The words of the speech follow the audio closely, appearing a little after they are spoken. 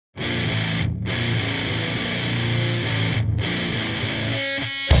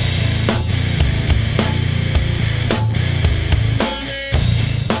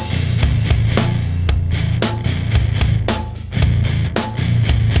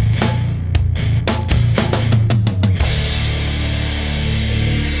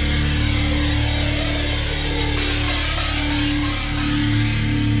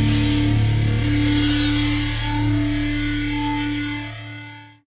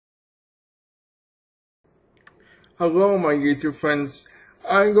Hello my YouTube friends,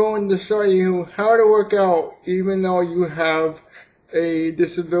 I'm going to show you how to work out even though you have a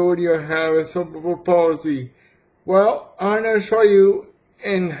disability or have a cerebral palsy. Well, I'm going to show you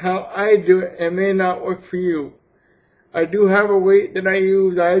and how I do it. It may not work for you. I do have a weight that I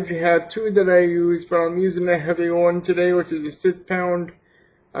use. I actually have two that I use, but I'm using a heavy one today, which is a 6 pound.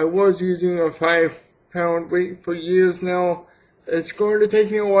 I was using a 5 pound weight for years now. It's going to take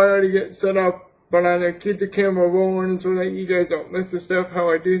me a while to get set up, but I'm going to keep the camera rolling so that you guys don't miss the stuff how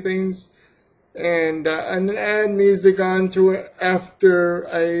I do things. And then add music onto it after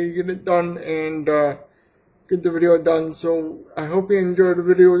I get it done and get the video done. So I hope you enjoyed the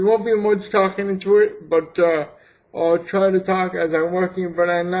video. There won't be much talking into it, but I'll try to talk as I'm working, but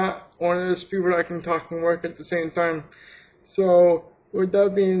I'm not one of those people that can talk and work at the same time. So with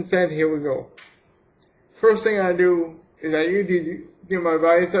that being said, here we go. First thing I do is I usually do my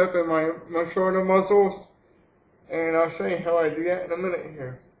bicep and my shoulder muscles, and I'll show you how I do that in a minute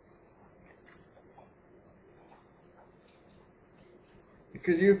here.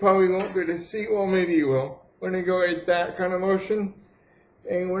 Because you probably won't be able to see, well maybe you will, when I go like that kind of motion.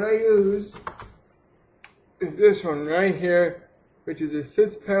 And what I use is this one right here, which is a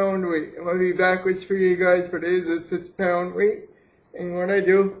 6 pound weight. It might be backwards for you guys, but it is a 6 pound weight. And what I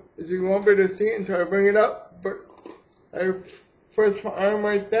do is you won't be able to see it until I bring it up, but I first my arm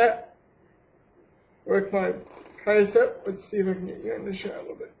like that, work my tricep. Let's see if I can get you in the shot a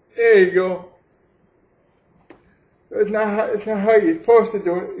little bit. There you go. It's not how you're supposed to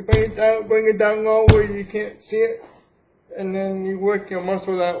do it. You bring it down low where you can't see it, and then you work your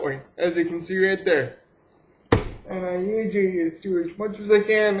muscle that way, as you can see right there. And I usually just do as much as I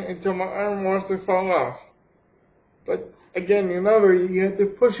can until my arm wants to fall off. But again, remember, you have to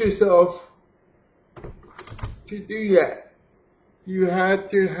push yourself to do that. You have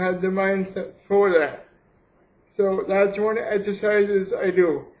to have the mindset for that. So that's one of the exercises I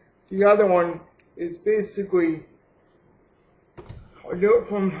do. The other one is basically, I'll do it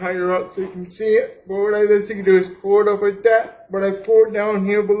from higher up so you can see it. But what I basically do is pull it up like that, but I pull it down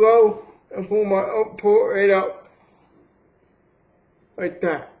here below and pull it right up. Like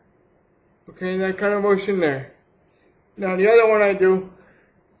that. Okay, that kind of motion there. Now the other one I do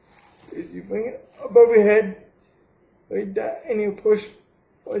is you bring it above your head like that, and you push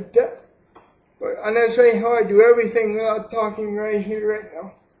like that. But I'm going to show you how I do everything without talking right here, right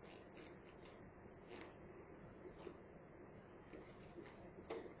now.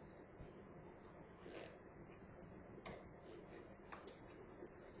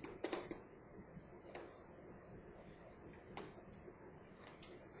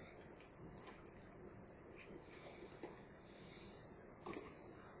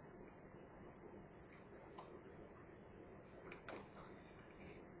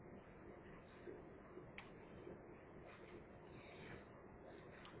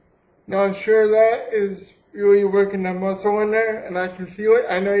 Now I'm sure that is really working the muscle in there, and I can feel it.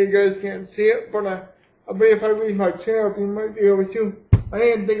 I know you guys can't see it, but I bet if I raise my chin up, you might be able to. I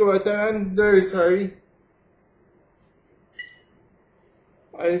didn't think about that. I'm very sorry.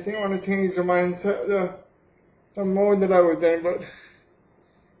 I just didn't want to change the mindset, the mode that I was in, but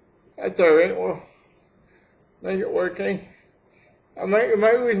that's alright. We'll make it work, eh? I might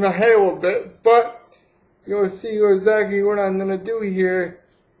lose my head a little bit, but you'll see exactly what I'm going to do here.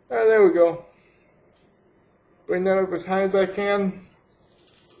 Oh, there we go. Bring that up as high as I can.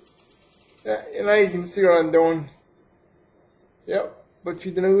 Yeah, and now you can see what I'm doing. Yep, but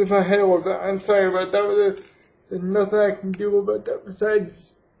you're gonna lose my head a little bit. I'm sorry about that. There's nothing I can do about that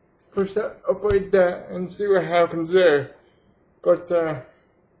besides push that up like that and see what happens there. But we're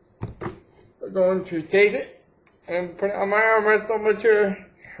going to take it and put it on my arm rest on my chair,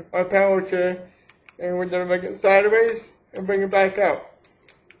 my power chair, and we're gonna make it sideways and bring it back out.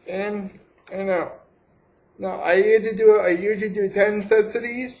 In and out. Now I usually do 10 sets of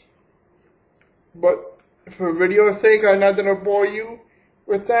these, but for video's sake, I'm not gonna bore you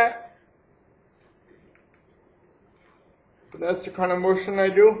with that. But that's the kind of motion I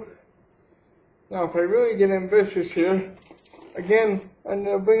do. Now if I really get ambitious here, again, I'm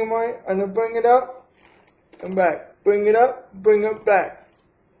gonna bring it up and back. Bring it up, bring it back.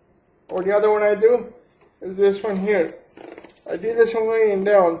 Or the other one I do is this one here. I do this one laying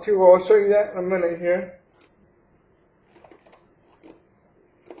down too. I'll show you that in a minute here.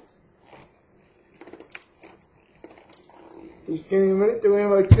 Just give me a minute to lay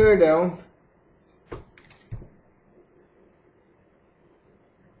my chair down.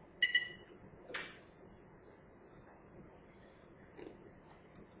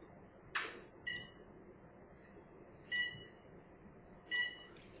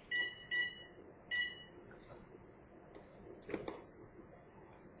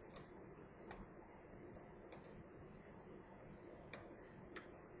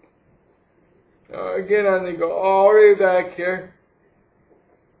 Again, I'm going to go all the way back here.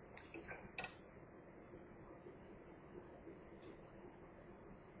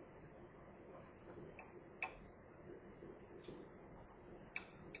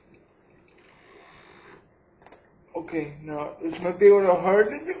 Okay, now this might be a little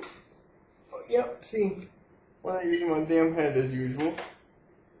hard to do. Oh, yep, see, when I use my damn head as usual.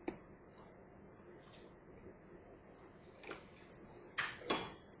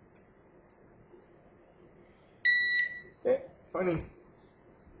 Funny.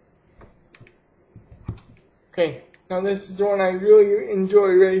 Okay, now this is the one I really enjoy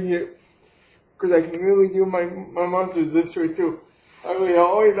right here. Because I can really do my muscles this way too. I lay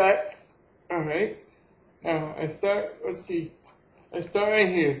all the way back. Alright. Now I start, let's see. I start right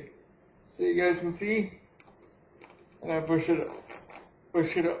here. So you guys can see. And I push it up.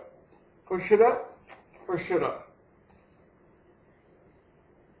 Push it up. Push it up. Push it up.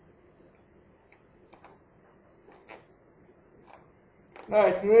 Now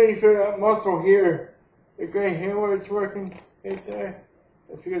I can really feel that muscle here. Like right here where it's working. Right there.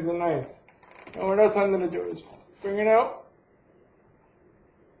 It feels nice. And what else I'm going to do is bring it out.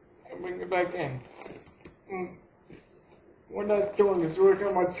 And bring it back in. And what that's doing is working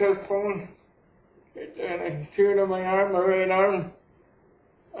on my chest bone. Right there. And I can feel it on my arm, my right arm.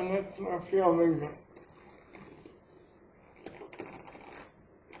 And that's going to feel amazing.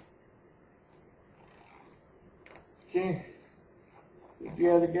 Okay.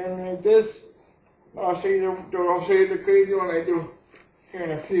 Do it again like this. I'll show you the crazy one I do here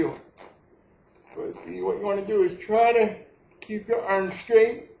in a few. But see, what you want to do is try to keep your arms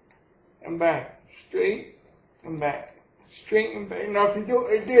straight and back, straight and back, straight and back. Now if you do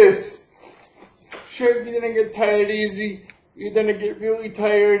it like this, sure you're gonna get tired easy. You're gonna get really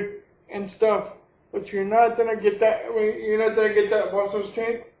tired and stuff, but you're not gonna get that. You're not gonna get that muscle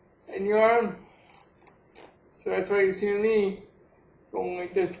strength in your arm. So that's why you see me going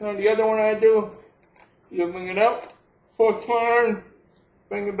like this. Now the other one I do, you bring it up, force my arm,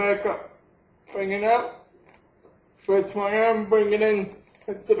 bring it back up. Bring it up, force my arm, bring it in,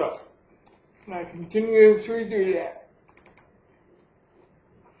 fix it up. And I continuously do that.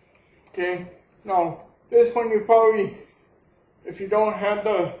 Okay, now this one you probably, if you don't have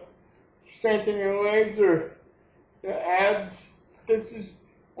the strength in your legs or the abs, this is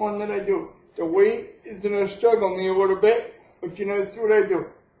one that I do. The weight is going to struggle me a little bit, but you know, that's what I do.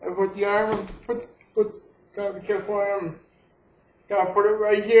 I put the arm, gotta be careful, gotta put it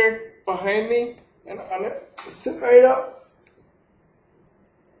right here behind me, and I'm gonna sit right up,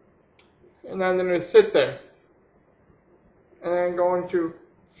 and I'm gonna sit there, and I'm going to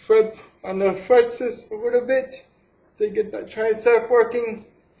flex on the flexes a little bit to get that tricep working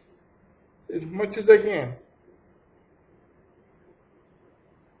as much as I can.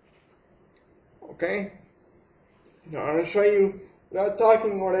 Okay? Now I'm gonna show you without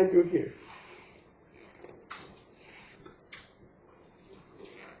talking what I do here.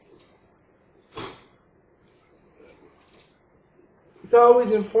 It's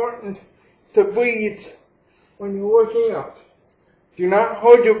always important to breathe when you're working out. Do not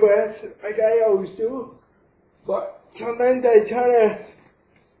hold your breath like I always do, but sometimes I try to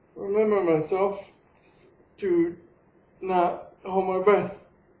remember myself to not hold my breath.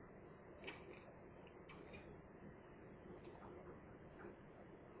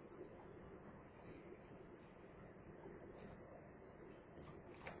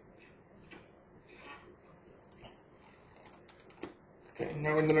 Okay,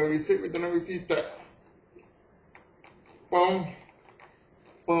 now we're gonna repeat that. Boom,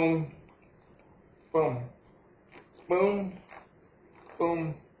 boom, boom, boom,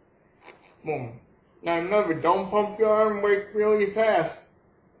 boom, boom. Now remember, don't pump your arm weight really fast.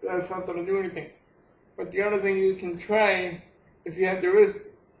 That's not gonna do anything. But the other thing you can try, if you have the wrist,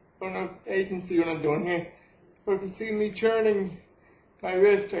 you can see what I'm doing here. But if you see me turning my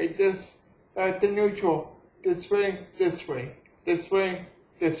wrist like this, at the neutral, this way, this way. This way,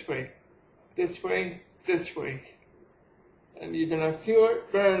 this way, this way, this way. And you're gonna feel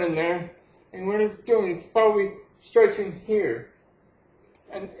it burn in there. And what it's doing is probably stretching here.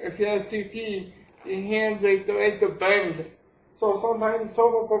 And if you have CP, your hands like to bend. So sometimes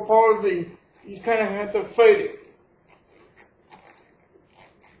cerebral palsy, you kind of have to fight it.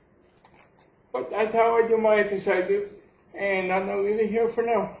 But that's how I do my exercises. And I'm gonna leave it here for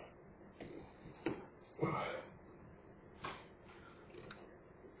now.